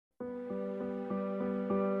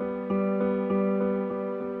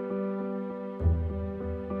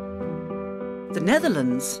The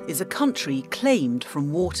Netherlands is a country claimed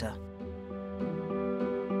from water.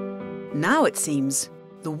 Now it seems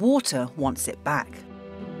the water wants it back.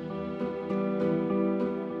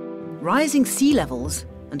 Rising sea levels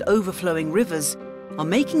and overflowing rivers are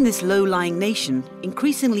making this low-lying nation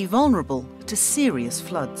increasingly vulnerable to serious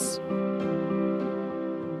floods.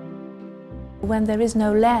 When there is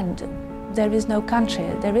no land, there is no country,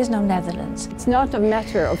 there is no Netherlands. It's not a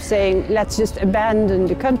matter of saying, let's just abandon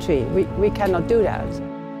the country. We cannot do that.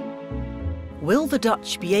 Will the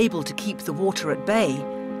Dutch be able to keep the water at bay,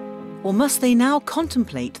 or must they now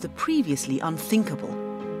contemplate the previously unthinkable,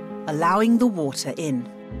 allowing the water in?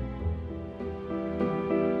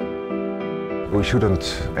 We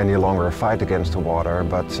shouldn't any longer fight against the water,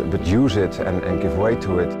 but use it and give way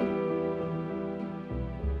to it.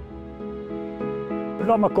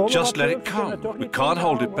 Just let it come. We can't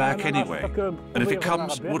hold it back anyway. And if it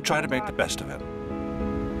comes, we'll try to make the best of it.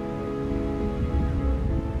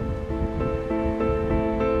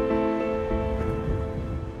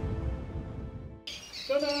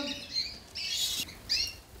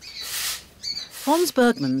 Fons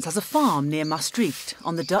Bergmans has a farm near Maastricht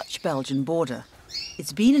on the Dutch-Belgian border.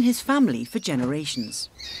 It's been in his family for generations.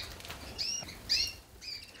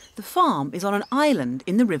 The farm is on an island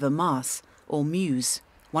in the River Maas, or Meuse,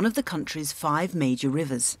 one of the country's 5 major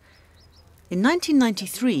rivers. In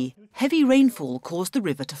 1993, heavy rainfall caused the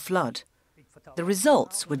river to flood. The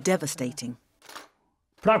results were devastating.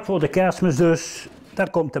 Vlak voor de Kerstmis dus, daar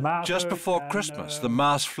komt de Maas. Just before Christmas, the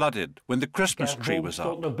Maas flooded when the Christmas tree was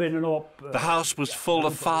up. The house was full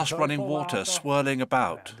of fast-running water swirling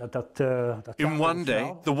about. In one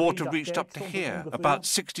day, the water reached up to here, about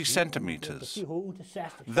 60 centimeters.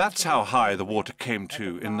 That's how high the water came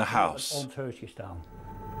to in the house.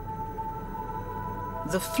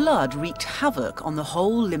 The flood wreaked havoc on the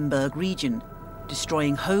whole Limburg region,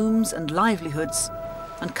 destroying homes and livelihoods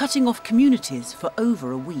and cutting off communities for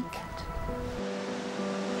over a week.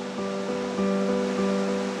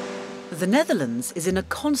 The Netherlands is in a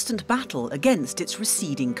constant battle against its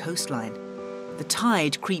receding coastline. The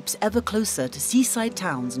tide creeps ever closer to seaside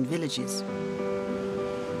towns and villages.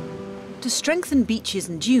 To strengthen beaches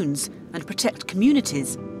and dunes and protect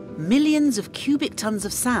communities, millions of cubic tons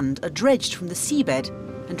of sand are dredged from the seabed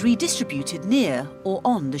and redistributed near or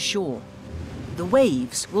on the shore. The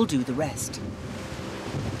waves will do the rest.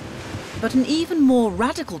 But an even more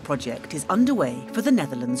radical project is underway for the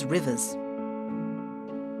Netherlands' rivers.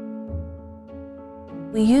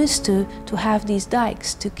 We used to have these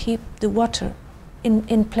dikes to keep the water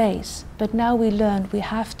in place, but now we learned we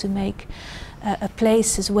have to make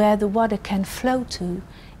places where the water can flow to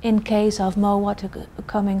in case of more water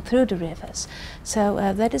coming through the rivers.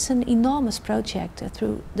 So that is an enormous project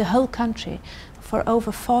through the whole country for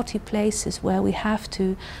over 40 places where we have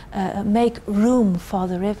to make room for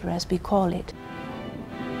the river, as we call it.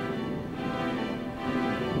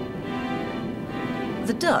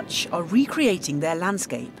 The Dutch are recreating their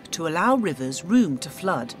landscape to allow rivers room to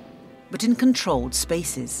flood, but in controlled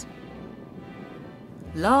spaces.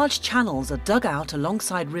 Large channels are dug out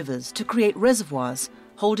alongside rivers to create reservoirs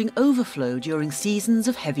holding overflow during seasons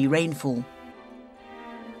of heavy rainfall.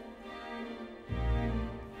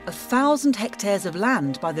 1,000 hectares of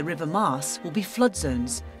land by the River Maas will be flood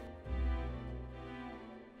zones